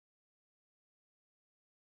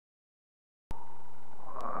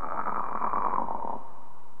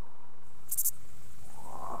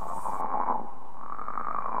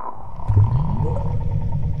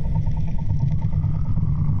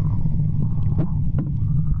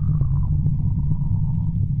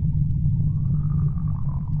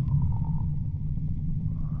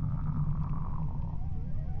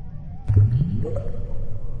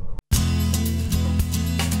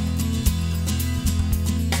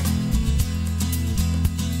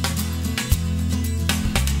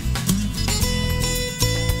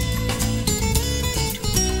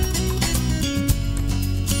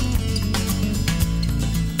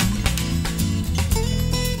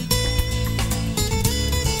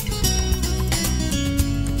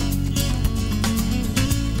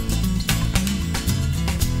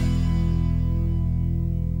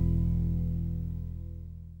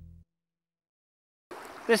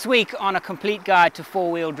This week on A Complete Guide to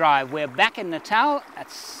Four-Wheel Drive, we're back in Natal at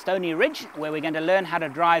Stony Ridge, where we're going to learn how to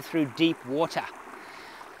drive through deep water.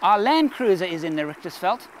 Our Land Cruiser is in the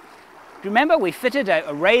Richtersveld. Remember, we fitted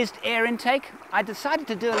a raised air intake. I decided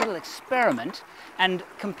to do a little experiment and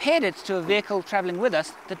compared it to a vehicle traveling with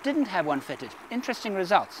us that didn't have one fitted. Interesting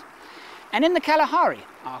results. And in the Kalahari,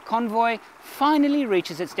 our convoy finally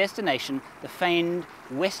reaches its destination, the famed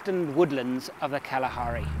western woodlands of the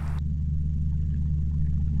Kalahari.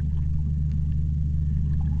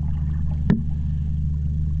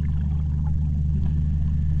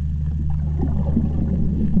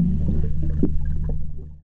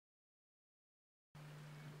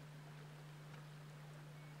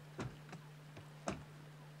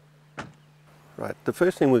 Right, the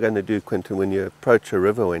first thing we're going to do, Quentin, when you approach a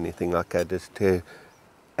river or anything like that, is to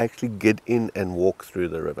actually get in and walk through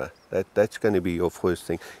the river. That's going to be your first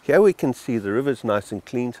thing. Here we can see the river's nice and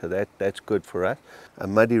clean, so that's good for us. A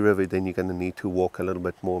muddy river, then you're going to need to walk a little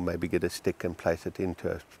bit more, maybe get a stick and place it into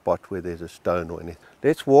a spot where there's a stone or anything.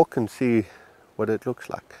 Let's walk and see what it looks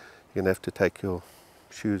like. You're going to have to take your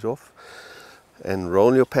shoes off and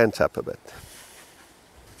roll your pants up a bit.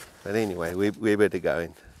 But anyway, we better go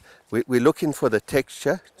in. We're looking for the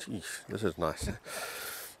texture. Jeez, this is nice.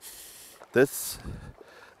 This,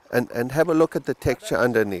 and have a look at the texture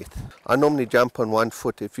underneath. I normally jump on 1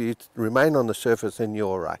 foot. If you remain on the surface, then you're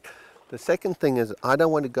all right. The second thing is I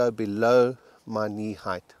don't want to go below my knee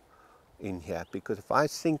height in here, because if I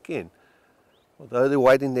sink in, although the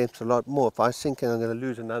wading depth's a lot more, if I sink in, I'm going to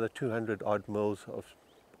lose another 200 odd mils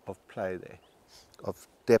of play there, of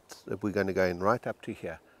depth that we're going to go in right up to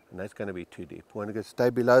here. And that's going to be too deep. We want to stay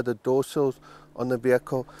below the dorsals on the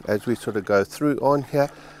vehicle. As we sort of go through on here,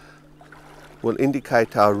 we'll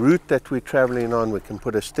indicate our route that we're traveling on. We can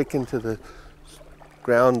put a stick into the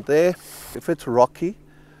ground there. If it's rocky,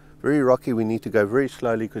 very rocky, we need to go very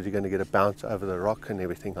slowly because you're going to get a bounce over the rock and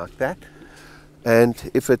everything like that.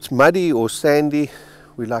 And if it's muddy or sandy,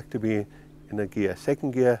 we like to be in a gear,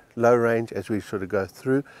 second gear, low range, as we sort of go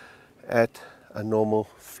through at a normal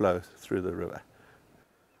flow through the river.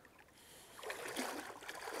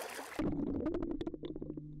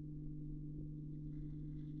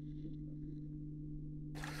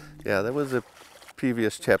 Yeah, there was a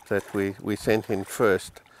previous chap that we sent in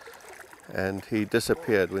first, and he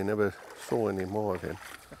disappeared. We never saw any more of him.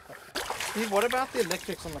 Steve, what about the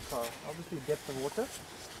electrics on the car? Obviously depth of water.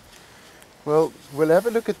 Well, we'll have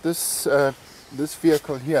a look at this this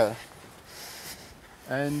vehicle here,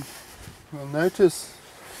 and we'll notice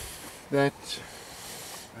that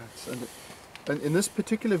in this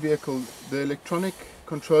particular vehicle, the electronic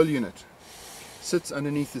control unit sits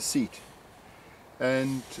underneath the seat.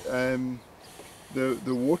 And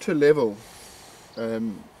the water level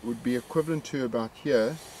would be equivalent to about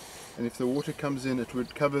here, and if the water comes in, it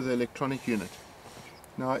would cover the electronic unit.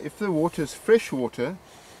 Now, if the water is fresh water,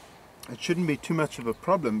 it shouldn't be too much of a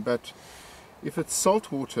problem, but if it's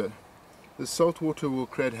salt water, the salt water will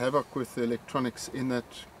create havoc with the electronics in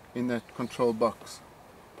that control box.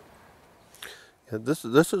 Yeah, this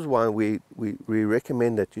is why we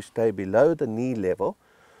recommend that you stay below the knee level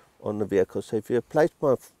on the vehicle. So if you place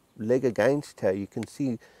my leg against here, you can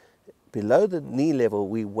see below the knee level,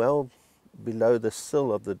 we well below the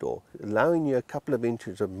sill of the door, allowing you a couple of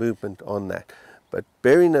inches of movement on that. But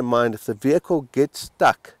bearing in mind, if the vehicle gets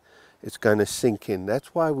stuck, it's going to sink in.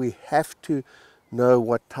 That's why we have to know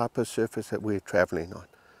what type of surface that we're traveling on.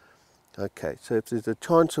 Okay, so if there's a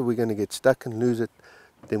chance that we're going to get stuck and lose it,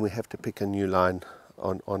 then we have to pick a new line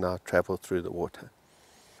on our travel through the water.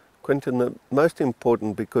 Quentin, the most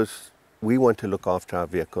important, because we want to look after our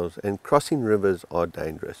vehicles, and crossing rivers are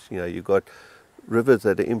dangerous. You know, you've got rivers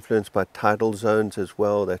that are influenced by tidal zones as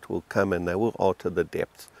well that will come and they will alter the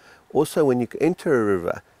depths. Also, when you enter a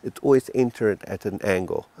river, it's always enter it at an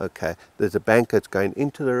angle. Okay, there's a bank that's going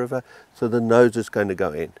into the river, so the nose is going to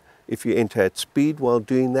go in. If you enter at speed while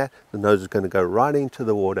doing that, the nose is going to go right into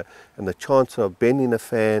the water, and the chances of bending a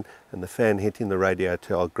fan and the fan hitting the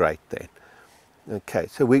radiator are great then. Okay,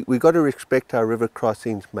 so we got to respect our river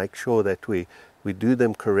crossings, make sure that we do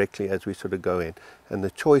them correctly as we sort of go in. And the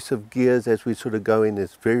choice of gears as we sort of go in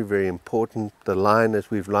is very, very important. The line as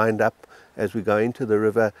we've lined up as we go into the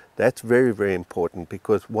river, that's very, very important,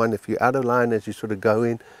 because one, if you're out of line as you sort of go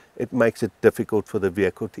in, it makes it difficult for the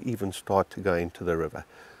vehicle to even start to go into the river.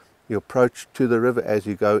 You approach to the river as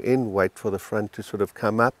you go in, wait for the front to sort of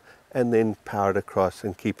come up, and then power it across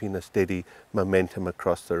and keeping a steady momentum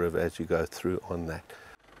across the river as you go through on that.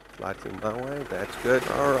 Slightly my way, that's good.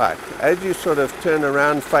 All right, as you sort of turn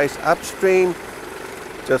around, face upstream,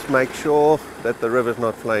 just make sure that the river's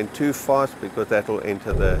not flowing too fast, because that will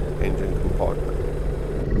enter the engine compartment.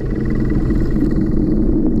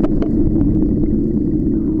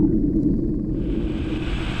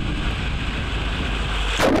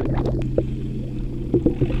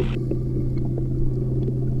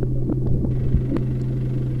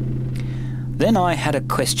 then I had a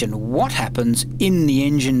question: what happens in the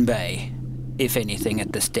engine bay, if anything,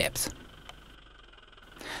 at this depth?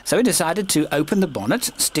 So we decided to open the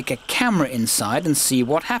bonnet, stick a camera inside and see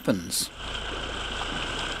what happens.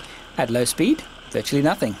 At low speed, virtually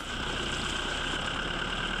nothing.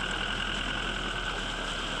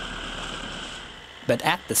 But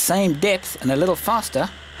at the same depth and a little faster,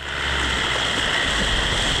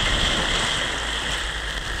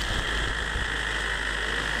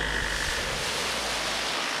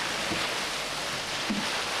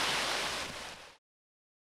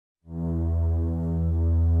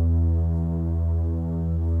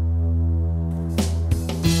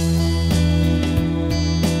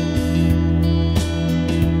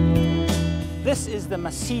 this is the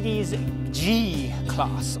Mercedes G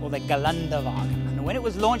class, or the Geländewagen. And when it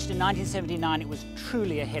was launched in 1979, it was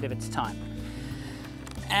truly ahead of its time.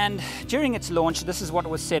 And during its launch, this is what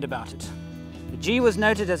was said about it. The G was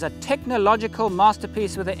noted as a technological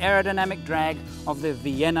masterpiece with the aerodynamic drag of the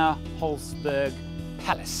Vienna Holzberg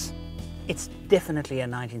Palace. It's definitely a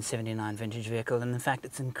 1979 vintage vehicle, and in fact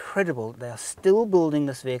it's incredible. They are still building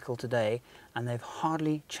this vehicle today and they've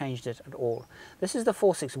hardly changed it at all. This is the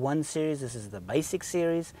 461 series, this is the basic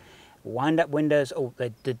series. Wind-up windows, oh,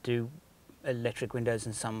 they did do electric windows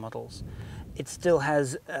in some models. It still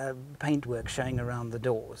has paintwork showing around the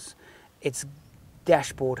doors. Its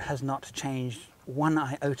dashboard has not changed one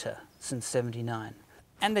iota since '79.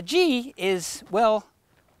 And the G is, well,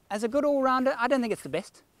 as a good all-rounder, I don't think it's the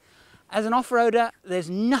best. As an off-roader, there's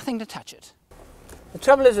nothing to touch it. The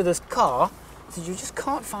trouble is with this car is that you just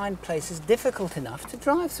can't find places difficult enough to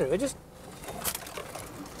drive through. It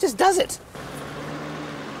just does it.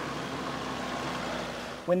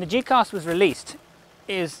 When the G-Class was released,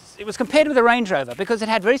 it was compared with a Range Rover because it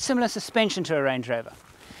had very similar suspension to a Range Rover.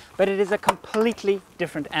 But it is a completely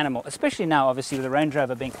different animal, especially now, obviously, with the Range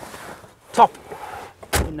Rover being top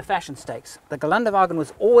in the fashion stakes. The Geländewagen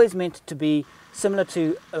was always meant to be similar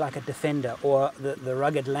to like a Defender or the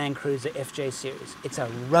rugged Land Cruiser FJ series. It's a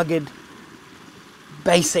rugged,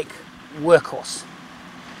 basic workhorse,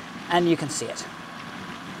 and you can see it.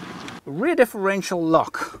 Rear differential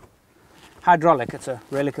lock, hydraulic. It's a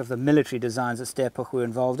relic of the military designs that St.Pierre were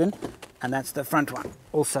involved in, and that's the front one,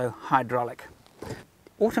 also hydraulic.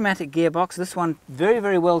 Automatic gearbox, this one very,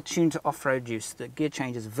 very well tuned to off-road use. The gear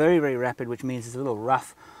change is very, very rapid, which means it's a little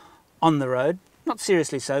rough on the road. Not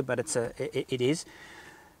seriously so, but it is.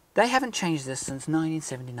 They haven't changed this since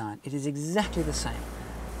 1979. It is exactly the same.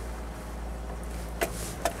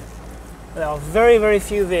 There are very, very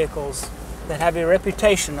few vehicles that have a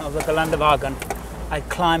reputation of the Geländewagen at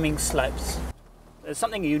climbing slopes. There's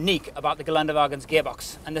something unique about the Geländewagen's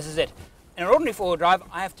gearbox, and this is it. In an ordinary four-wheel drive,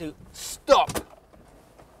 I have to stop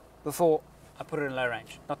before I put it in low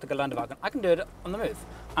range, not the Geländewagen. I can do it on the move.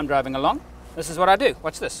 I'm driving along, this is what I do.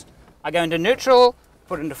 Watch this. I go into neutral,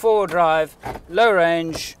 put into four-wheel drive, low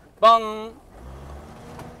range, bong,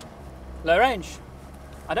 low range.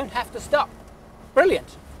 I don't have to stop.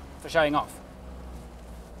 Brilliant for showing off.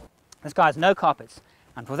 This guy has no carpets,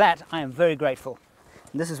 and for that I am very grateful.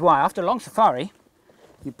 And this is why, after a long safari,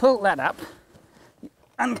 you pull that up, you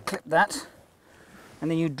unclip that, and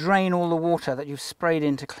then you drain all the water that you've sprayed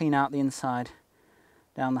in to clean out the inside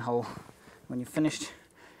down the hole. When you've finished,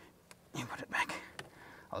 you put it back.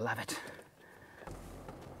 I love it.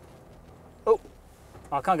 Oh,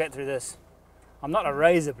 I can't get through this. I'm not a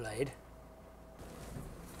razor blade.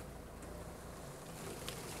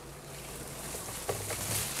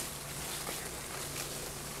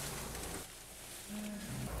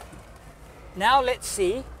 Now let's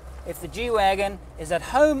see if the G-Wagon is at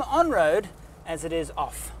home on road as it is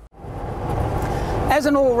off. As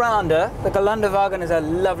an all-rounder, the Geländewagen is a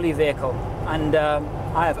lovely vehicle, and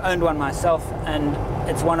I have owned one myself, and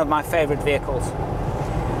it's one of my favorite vehicles.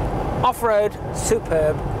 Off-road,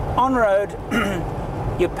 superb. On-road,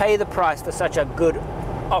 you pay the price for such a good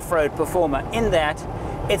off-road performer, in that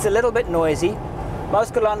it's a little bit noisy.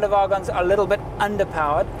 Most Geländewagens are a little bit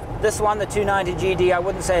underpowered. This one, the 290 GD, I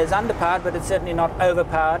wouldn't say is underpowered, but it's certainly not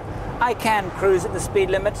overpowered. I can cruise at the speed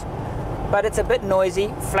limit, but it's a bit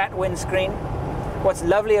noisy, flat windscreen. What's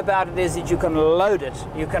lovely about it is that you can load it.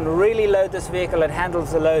 You can really load this vehicle. It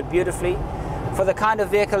handles the load beautifully. For the kind of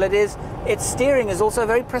vehicle it is, its steering is also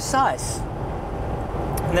very precise.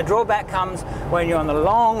 And the drawback comes when you're on the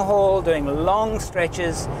long haul, doing long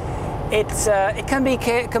stretches. It can be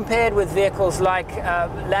compared with vehicles like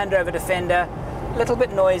Land Rover Defender, a little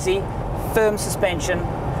bit noisy, firm suspension.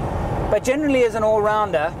 But generally, as an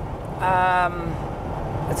all-rounder,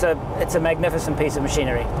 it's a magnificent piece of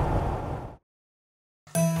machinery.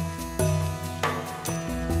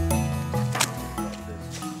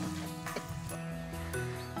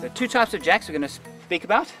 two types of jacks we're going to speak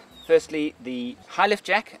about. Firstly, the high lift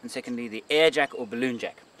jack, and secondly, the air jack or balloon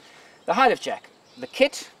jack. The high lift jack. The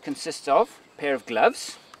kit consists of a pair of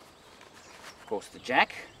gloves, of course the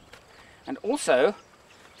jack, and also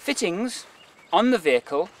fittings on the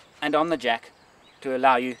vehicle and on the jack to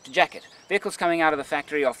allow you to jack it. Vehicles coming out of the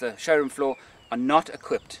factory off the showroom floor are not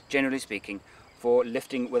equipped, generally speaking, for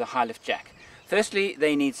lifting with a high lift jack. Firstly,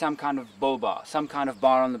 they need some kind of bull bar, some kind of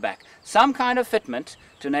bar on the back, some kind of fitment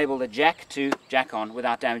to enable the jack to jack on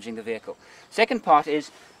without damaging the vehicle. Second part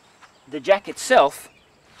is the jack itself,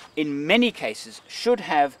 in many cases, should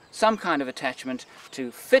have some kind of attachment to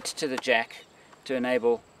fit to the jack to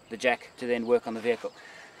enable the jack to then work on the vehicle.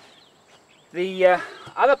 The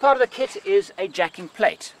other part of the kit is a jacking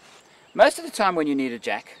plate. Most of the time when you need a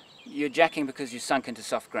jack, you're jacking because you sunk into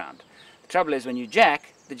soft ground. The trouble is when you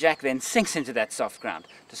jack, the jack then sinks into that soft ground.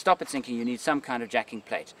 To stop it sinking, you need some kind of jacking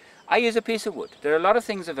plate. I use a piece of wood. There are a lot of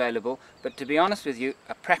things available, but to be honest with you,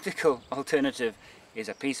 a practical alternative is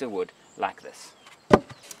a piece of wood like this.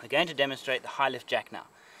 I'm going to demonstrate the high lift jack now.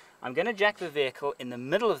 I'm going to jack the vehicle in the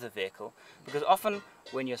middle of the vehicle because often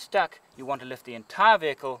when you're stuck, you want to lift the entire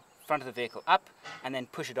vehicle, front of the vehicle up, and then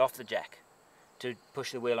push it off the jack to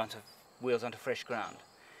push the wheels onto fresh ground.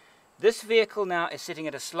 This vehicle now is sitting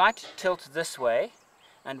at a slight tilt this way,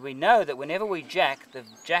 and we know that whenever we jack, the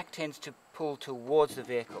jack tends to pull towards the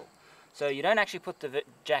vehicle. So you don't actually put the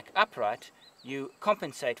jack upright, you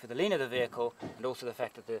compensate for the lean of the vehicle and also the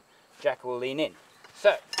fact that the jack will lean in.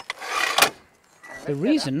 So, the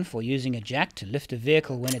reason for using a jack to lift a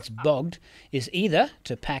vehicle when it's bogged is either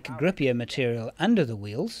to pack grippier material under the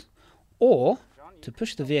wheels or to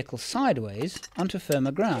push the vehicle sideways onto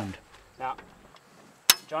firmer ground. Now,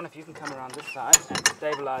 John, if you can come around this side and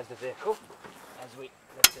stabilize the vehicle as we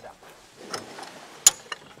lift it up.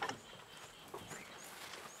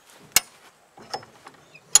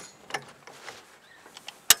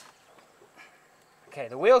 Okay,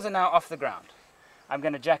 the wheels are now off the ground. I'm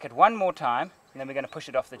going to jack it one more time, and then we're going to push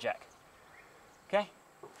it off the jack. Okay?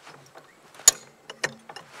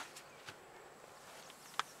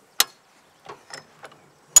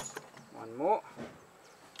 One more.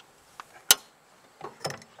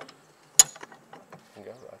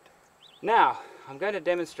 Now, I'm going to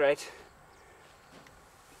demonstrate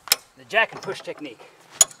the jack and push technique.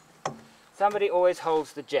 Somebody always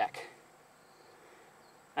holds the jack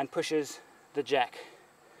and pushes the jack.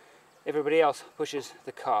 Everybody else pushes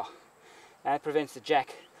the car. That prevents the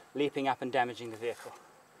jack leaping up and damaging the vehicle.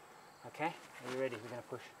 Okay, are you ready? We're going to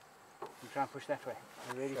push. You try and push that way.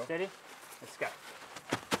 Are you ready? Sure. Steady? Let's go.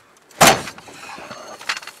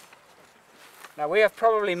 Now we have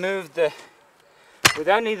probably moved with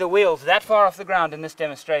only the wheels that far off the ground in this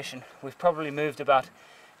demonstration, we've probably moved about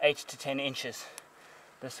 8 to 10 inches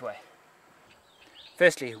this way.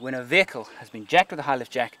 Firstly, when a vehicle has been jacked with a high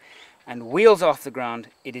lift jack and wheels off the ground,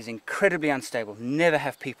 it is incredibly unstable. Never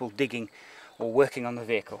have people digging or working on the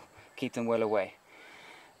vehicle. Keep them well away.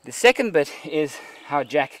 The second bit is how a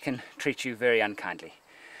jack can treat you very unkindly.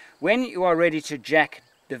 When you are ready to jack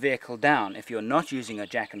the vehicle down, if you're not using a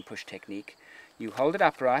jack and push technique, you hold it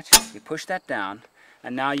upright, you push that down,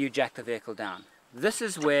 and now you jack the vehicle down. This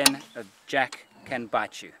is when a jack can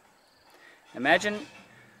bite you. Imagine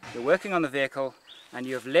you're working on the vehicle and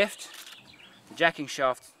you have left the jacking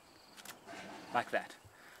shaft like that,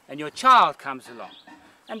 and your child comes along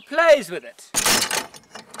and plays with it.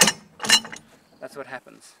 That's what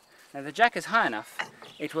happens. Now the jack is high enough,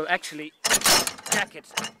 it will actually jack it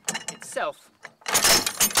itself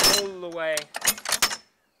all the way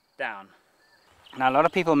down. Now a lot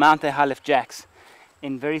of people mount their high lift jacks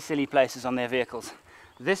in very silly places on their vehicles.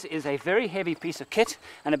 This is a very heavy piece of kit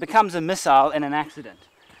and it becomes a missile in an accident.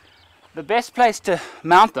 The best place to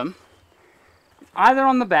mount them is either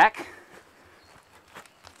on the back,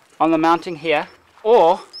 on the mounting here,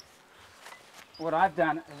 or what I've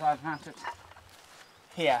done is I've mounted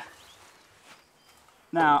here.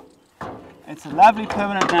 Now, it's a lovely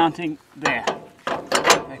permanent mounting there.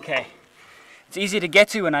 Okay, it's easy to get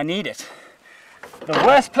to when I need it. The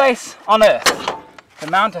worst place on earth to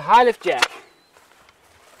mount a high lift jack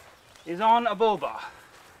is on a bull bar.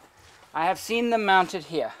 I have seen them mounted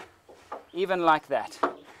here, even like that.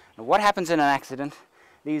 Now what happens in an accident?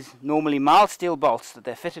 These normally mild steel bolts that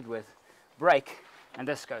they're fitted with break, and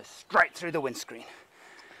this goes straight through the windscreen.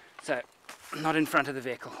 So, not in front of the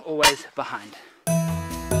vehicle, always behind.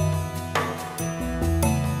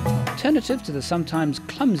 Alternative to the sometimes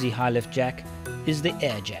clumsy high lift jack is the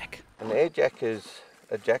air jack. An air jack is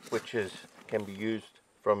a jack which can be used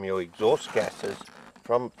from your exhaust gases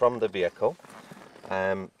from the vehicle,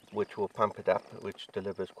 which will pump it up, which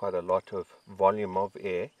delivers quite a lot of volume of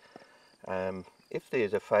air. If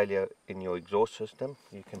there's a failure in your exhaust system,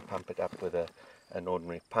 you can pump it up with an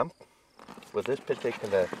ordinary pump. With this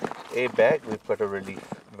particular airbag, we've got a relief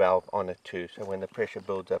valve on it too, so when the pressure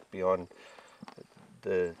builds up beyond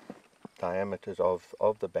the diameters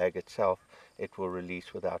of the bag itself, it will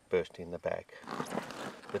release without bursting the bag.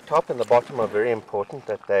 The top and the bottom are very important,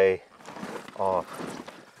 that they are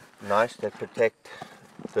nice, that protect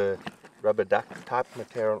the rubber duck type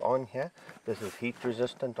material on here. This is heat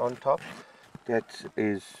resistant on top. That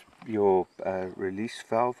is your release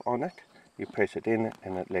valve on it. You press it in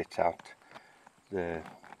and it lets out the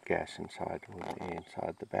gas inside, or the air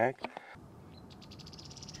inside the bag.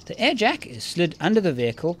 The air jack is slid under the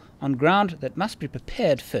vehicle on ground that must be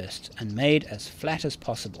prepared first and made as flat as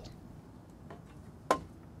possible.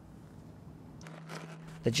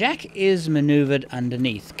 The jack is manoeuvred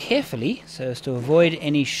underneath carefully so as to avoid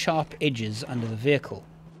any sharp edges under the vehicle.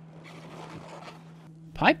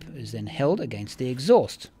 Pipe is then held against the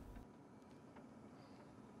exhaust.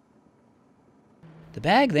 The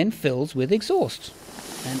bag then fills with exhaust,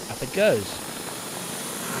 and up it goes.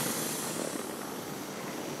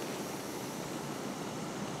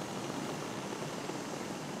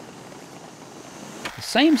 The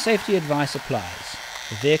same safety advice applies.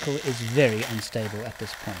 The vehicle is very unstable at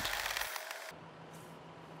this point.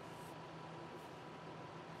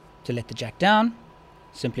 To let the jack down,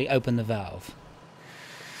 simply open the valve.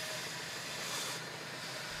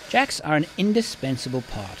 Jacks are an indispensable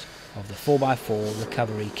part of the 4x4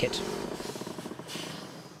 recovery kit.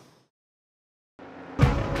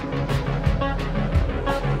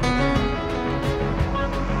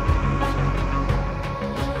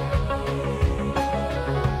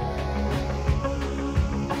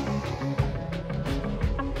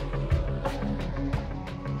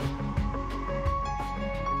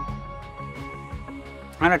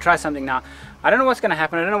 I'm going to try something now. I don't know what's going to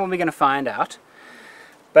happen, I don't know when we're going to find out.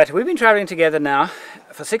 But we've been traveling together now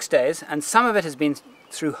for 6 days, and some of it has been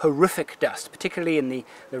through horrific dust, particularly in the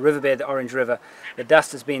riverbed, the Orange River. The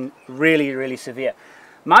dust has been really, really severe.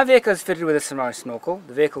 My vehicle is fitted with a submerged snorkel.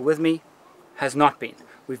 The vehicle with me has not been.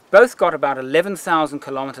 We've both got about 11,000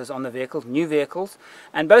 kilometers on the vehicles, new vehicles,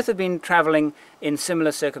 and both have been traveling in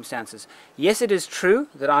similar circumstances. Yes, it is true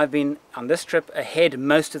that I've been on this trip ahead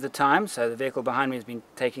most of the time, so the vehicle behind me has been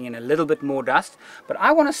taking in a little bit more dust, but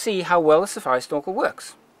I want to see how well the Safari Snorkel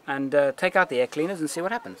works, and take out the air cleaners and see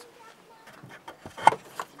what happens.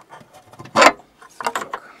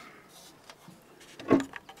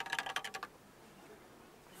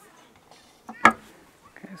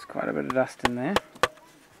 Okay, there's quite a bit of dust in there.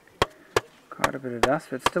 Quite a bit of dust,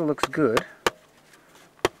 but it still looks good.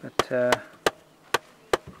 But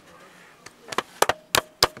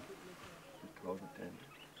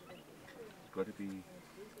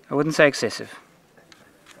I wouldn't say excessive,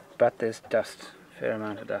 but there's dust, a fair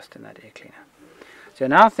amount of dust in that air cleaner. So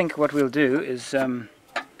now I think what we'll do is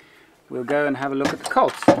we'll go and have a look at the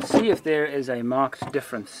Colts and see if there is a marked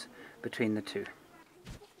difference between the two.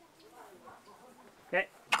 Okay.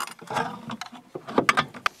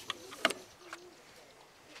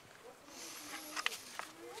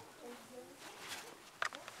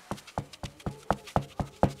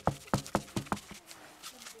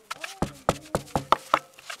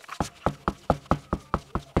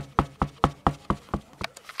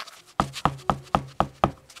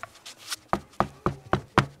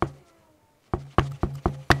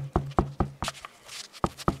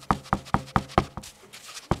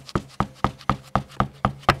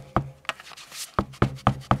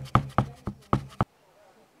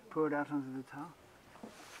 Pour it out onto the towel.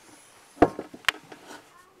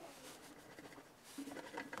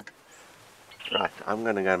 Right, I'm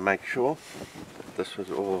going to go and make sure this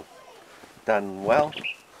was all done well.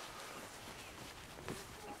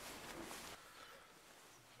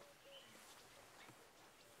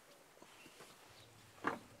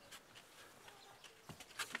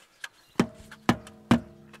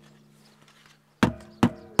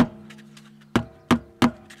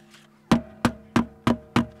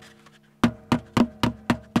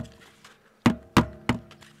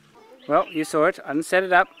 Well, you saw it. I didn't set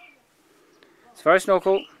it up. Safari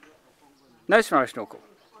Snorkel, no Safari Snorkel.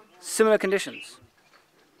 Similar conditions.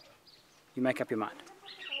 You make up your mind.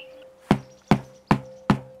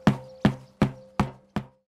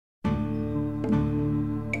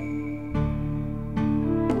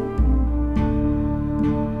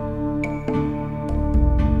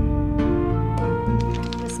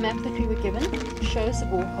 This map that we were given shows the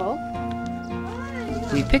borehole.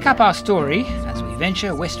 We pick up our story as we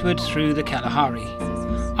venture westward through the Kalahari.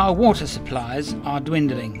 Our water supplies are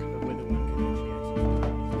dwindling.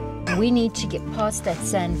 we need to get past that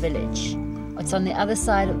sand village. It's on the other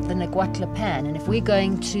side of the Naguatla Pan, and if we're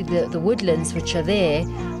going to the woodlands which are there,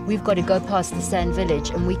 we've got to go past the sand village,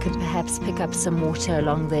 and we could perhaps pick up some water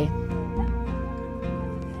along there.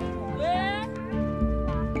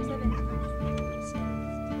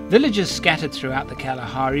 Villages scattered throughout the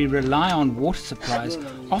Kalahari rely on water supplies,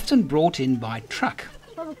 often brought in by truck.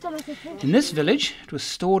 In this village, it was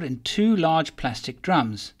stored in 2 large plastic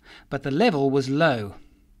drums, but the level was low.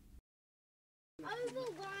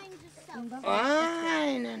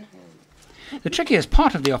 The trickiest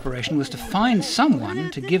part of the operation was to find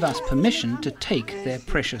someone to give us permission to take their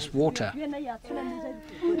precious water.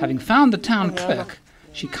 Having found the town clerk,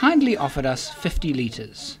 she kindly offered us 50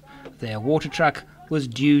 litres. Their water truck was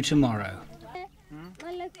due tomorrow.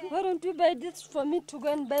 Why don't you buy this for me to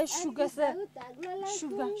go and buy sugar, sir?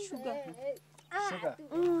 Sugar. Sugar?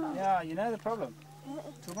 Yeah, you know the problem.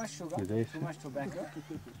 Too much sugar, too much tobacco.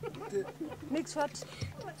 Mix what?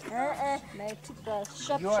 My toothbrush.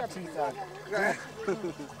 Shop. Your teeth are good.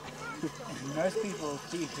 Most people's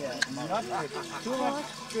teeth here are not good. Too much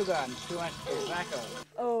sugar and too much tobacco.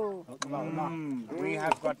 Oh. We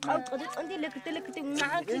have got no.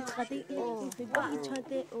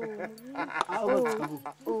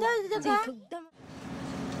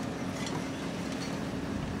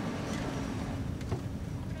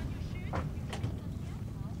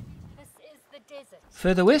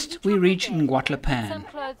 Further west, we reach Naguatla Pan.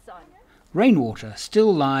 Rainwater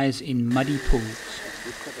still lies in muddy pools.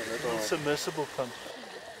 Submersible pump.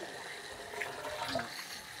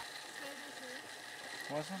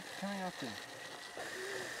 Wasn't coming out there.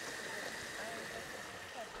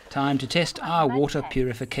 Time to test our water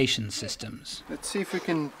purification systems. Let's see if we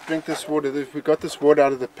can drink this water. If we got this water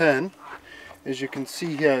out of the pan, as you can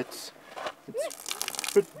see here, it's a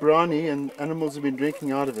bit browny and animals have been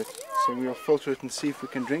drinking out of it. So we'll filter it and see if we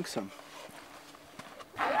can drink some.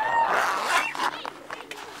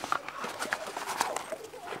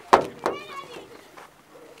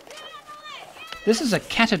 This is a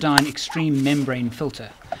Catadine extreme membrane filter,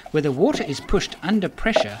 where the water is pushed under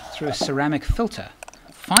pressure through a ceramic filter,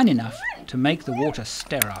 fine enough to make the water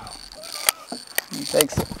sterile. It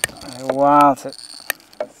takes a while to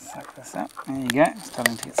suck this up. There you go, it's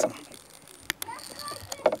starting to get some.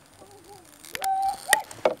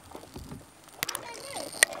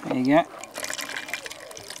 There you go.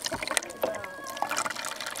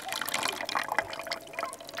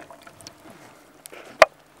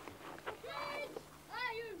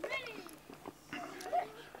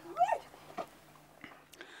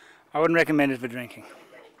 I wouldn't recommend it for drinking.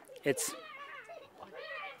 It's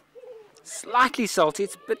slightly salty,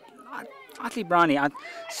 it's a bit slightly browny.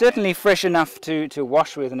 Certainly fresh enough to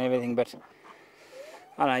wash with and everything, but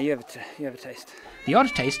I don't know, you have a taste. The odd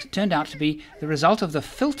taste turned out to be the result of the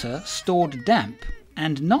filter stored damp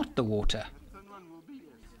and not the water.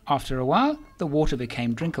 After a while, the water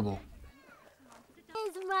became drinkable.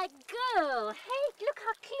 There's my girl. Hey, look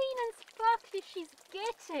how clean and sparkly she's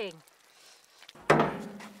getting.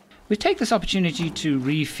 We take this opportunity to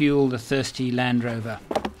refuel the thirsty Land Rover.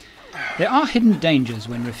 There are hidden dangers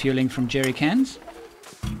when refueling from jerry cans.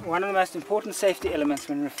 One of the most important safety elements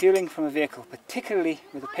when refueling from a vehicle, particularly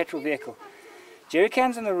with a petrol vehicle, jerry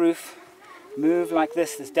cans on the roof move like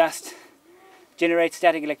this. This dust generates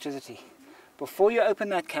static electricity. Before you open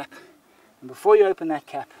that cap, you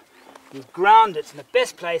ground it. And the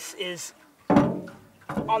best place is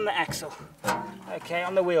on the axle, okay,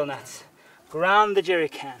 on the wheel nuts. Ground the jerry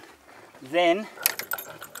can. Then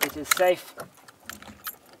it is safe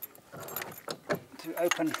to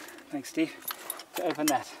open, thanks Steve, to open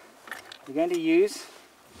that. We're going to use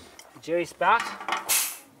the jerry spout.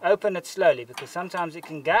 Open it slowly because sometimes it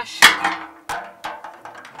can gush.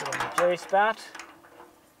 Put on the jerry spout.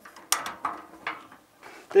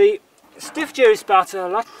 The stiff jerry spouts are a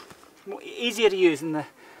lot easier to use than the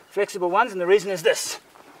flexible ones, and the reason is this.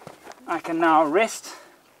 I can now rest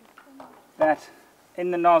that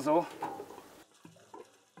in the nozzle,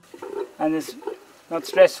 and it's not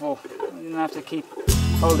stressful. You don't have to keep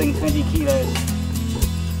holding 20 kilos.